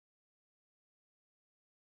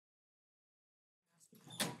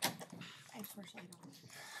Unfortunately, I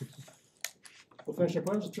don't. We'll finish our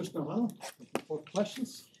questions. Tristan Alvano, 4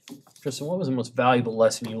 questions. Tristan, what was the most valuable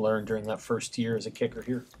lesson you learned during that first year as a kicker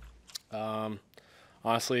here?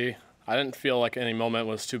 Honestly, I didn't feel like any moment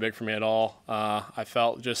was too big for me at all. I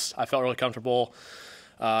felt really comfortable,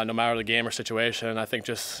 no matter the game or situation. I think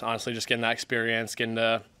just getting that experience, getting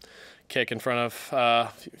to kick in front of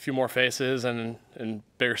a few more faces and in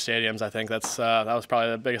bigger stadiums. I think that was probably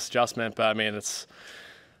the biggest adjustment. But I mean,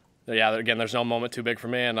 again, there's no moment too big for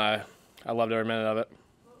me, and I loved every minute of it.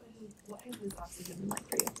 What has this offseason been like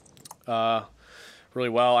for you? Really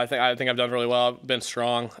well. I think I've done really well. I've been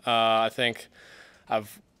strong. I think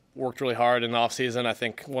I've worked really hard in the off season. I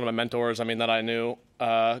think one of my mentors, that I knew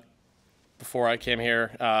before I came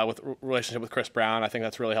here, with relationship with Chris Brown, I think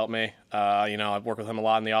that's really helped me. I've worked with him a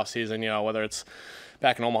lot in the off season. Whether it's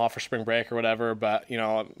back in Omaha for spring break or whatever. But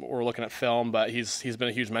we're looking at film. But he's been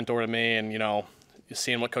a huge mentor to me, and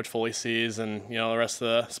seeing what Coach Foley sees, and the rest of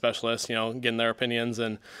the specialists, getting their opinions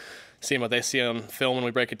and seeing what they see on film when we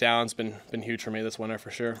break it down has been huge for me this winter for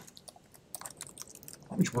sure.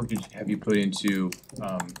 How much work have you put into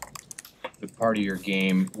the part of your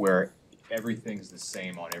game where everything's the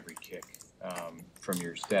same on every kick, from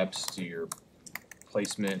your steps to your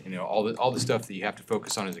placement, all the stuff that you have to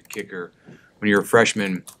focus on as a kicker? When you're a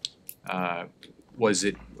freshman, was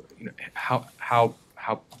it how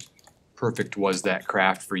perfect was that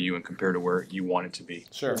craft for you and compared to where you want it to be?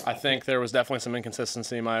 Sure. I think there was definitely some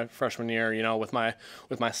inconsistency my freshman year, with my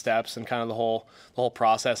steps and kind of the whole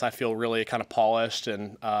process. I feel really kind of polished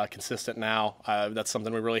and consistent now. That's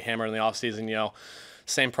something we really hammered in the offseason,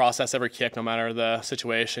 same process every kick, no matter the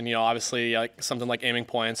situation. Obviously, something like aiming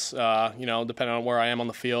points, depending on where I am on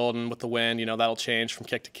the field and with the wind, that'll change from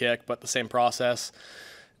kick to kick, but the same process,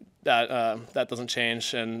 that doesn't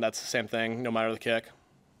change, and that's the same thing no matter the kick.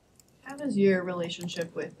 How has your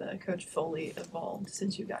relationship with Coach Foley evolved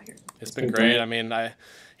since you got here? It's been great.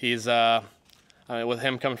 He's with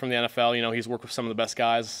him coming from the NFL, he's worked with some of the best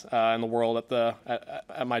guys in the world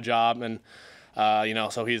at my job, and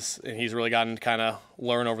so he's really gotten to kind of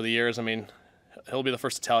learn over the years. He'll be the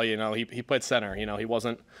first to tell you, he played center. He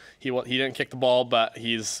didn't kick the ball, but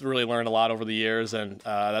he's really learned a lot over the years, and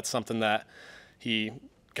that's something that he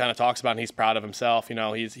kind of talks about, and he's proud of himself.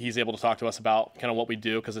 He's able to talk to us about kind of what we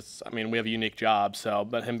do, because we have a unique job. So,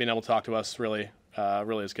 but him being able to talk to us really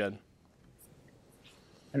is good.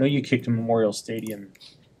 I know you kicked in Memorial Stadium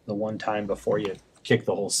the one time before you kicked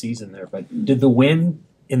the whole season there, but did the win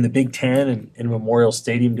in the Big Ten and in Memorial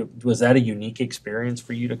Stadium, was that a unique experience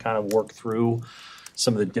for you to kind of work through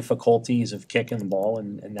some of the difficulties of kicking the ball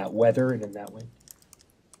in that weather and in that wind?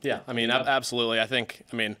 Yeah, absolutely. I think,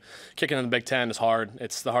 kicking in the Big Ten is hard.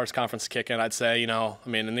 It's the hardest conference to kick in, I'd say. In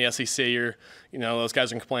the SEC, those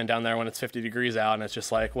guys are complaining down there when it's 50 degrees out, and it's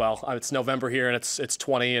just like, well, it's November here, and it's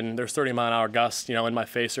 20, and there's 30-mile-an-hour gusts, in my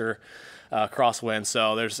face or crosswind.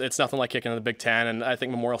 So it's nothing like kicking in the Big Ten, and I think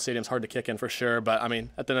Memorial Stadium's hard to kick in for sure. But at the end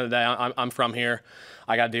of the day, I'm from here.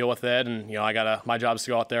 I got to deal with it, and my job is to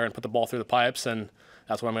go out there and put the ball through the pipes, and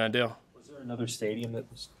that's what I'm going to do. Was there another stadium that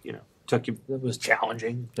was, that was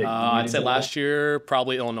challenging? I'd say last year,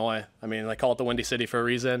 probably Illinois. They call it the Windy City for a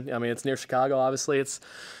reason. It's near Chicago, obviously. It's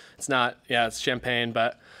not, it's Champaign,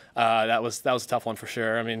 but that was a tough one for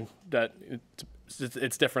sure.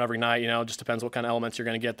 It's different every night, it just depends what kind of elements you're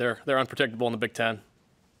going to get there. They're unpredictable in the Big Ten.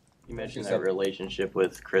 You mentioned that relationship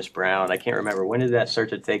with Chris Brown. I can't remember, when did that start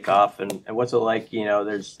to take off, and what's it like,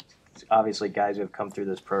 there's obviously guys who have come through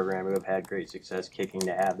this program who have had great success kicking,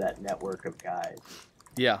 to have that network of guys.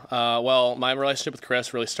 Yeah, well, my relationship with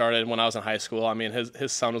Chris really started when I was in high school.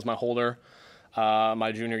 His son was my holder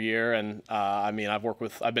my junior year, and I've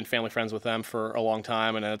been family friends with them for a long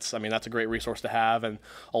time, and that's a great resource to have. And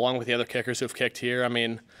along with the other kickers who've kicked here,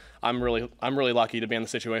 I'm really lucky to be in the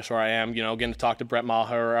situation where I am. Getting to talk to Brett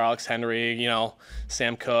Maher, Alex Henry,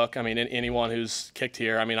 Sam Cook. Anyone who's kicked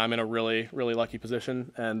here. I'm in a really lucky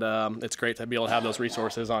position, and it's great to be able to have those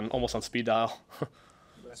resources almost on speed dial.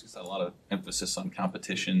 Nebraska's had a lot of emphasis on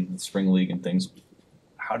competition, spring league and things.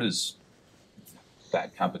 How does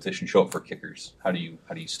that competition show up for kickers? How do you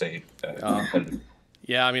stay competitive?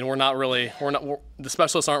 Yeah, the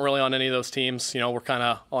specialists aren't really on any of those teams. We're kind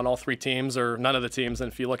of on all 3 teams or none of the teams, and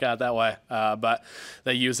if you look at it that way. But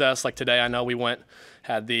they use us. Like today, I know we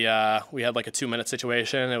had like a 2-minute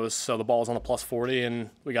situation. It was, so the ball was on the plus 40, and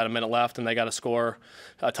we got a minute left, and they got to score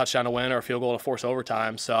a touchdown to win or a field goal to force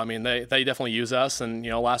overtime. So they definitely use us. And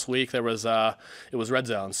last week it was red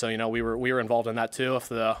zone. So we were involved in that too. If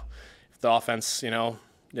the offense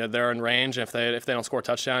they're in range. If they don't score a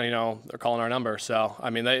touchdown, they're calling our number. So I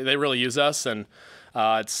mean, they really use us, and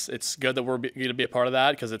it's good that we're going to be a part of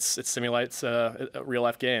that because it simulates a real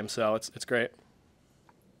life game. So it's great.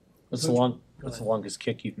 What's the longest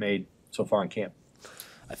kick you've made so far in camp?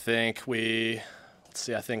 I think I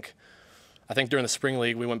think during the spring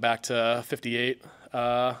league we went back to 58.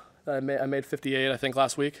 I made 58. I think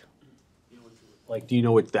last week. Like, do you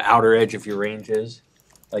know what the outer edge of your range is?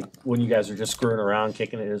 Like when you guys are just screwing around,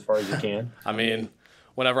 kicking it as far as you can? I mean,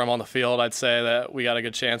 whenever I'm on the field, I'd say that we got a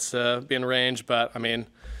good chance to be in range. But, I mean,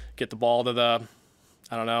 get the ball to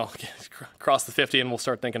cross the 50 and we'll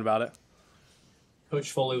start thinking about it.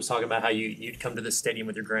 Coach Foley was talking about how you'd come to this stadium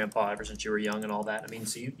with your grandpa ever since you were young and all that. I mean,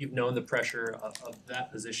 so you've known the pressure of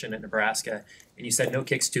that position at Nebraska, and you said no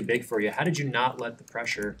kick's too big for you. How did you not let the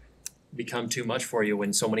pressure become too much for you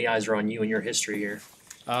when so many eyes are on you and your history here?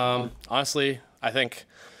 Honestly, I think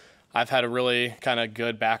I've had a really kind of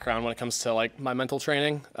good background when it comes to like my mental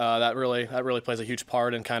training. That really plays a huge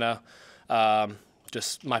part in kind of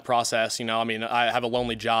just my process. I mean, I have a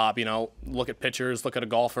lonely job. Look at pitchers, look at a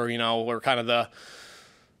golfer. We're kind of the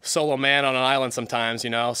solo man on an island sometimes.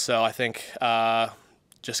 So I think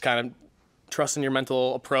just kind of trusting your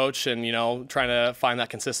mental approach and trying to find that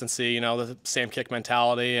consistency. The same kick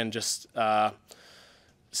mentality and just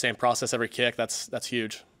same process every kick. That's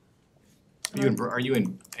huge. Are you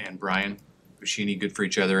and Brian Buschini good for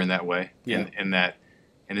each other in that way? Yeah.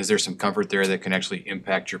 And is there some comfort there that can actually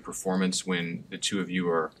impact your performance when the two of you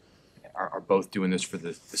are both doing this for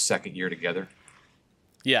the second year together?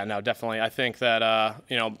 Yeah, no, definitely. I think that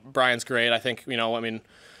Brian's great. I think I mean,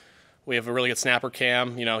 we have a really good snapper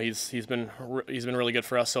Cam. He's been really good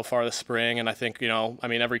for us so far this spring. And I think I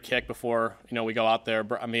mean, every kick before we go out there,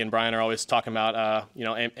 me and Brian are always talking about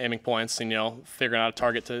aiming points and figuring out a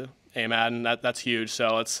target to aim at, and that's huge.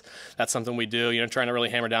 So that's something we do. Trying to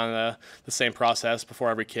really hammer down the same process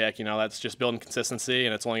before every kick. That's just building consistency,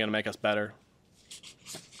 and it's only going to make us better.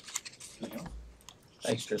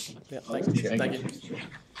 Thanks, Tristan. Yeah, thank you.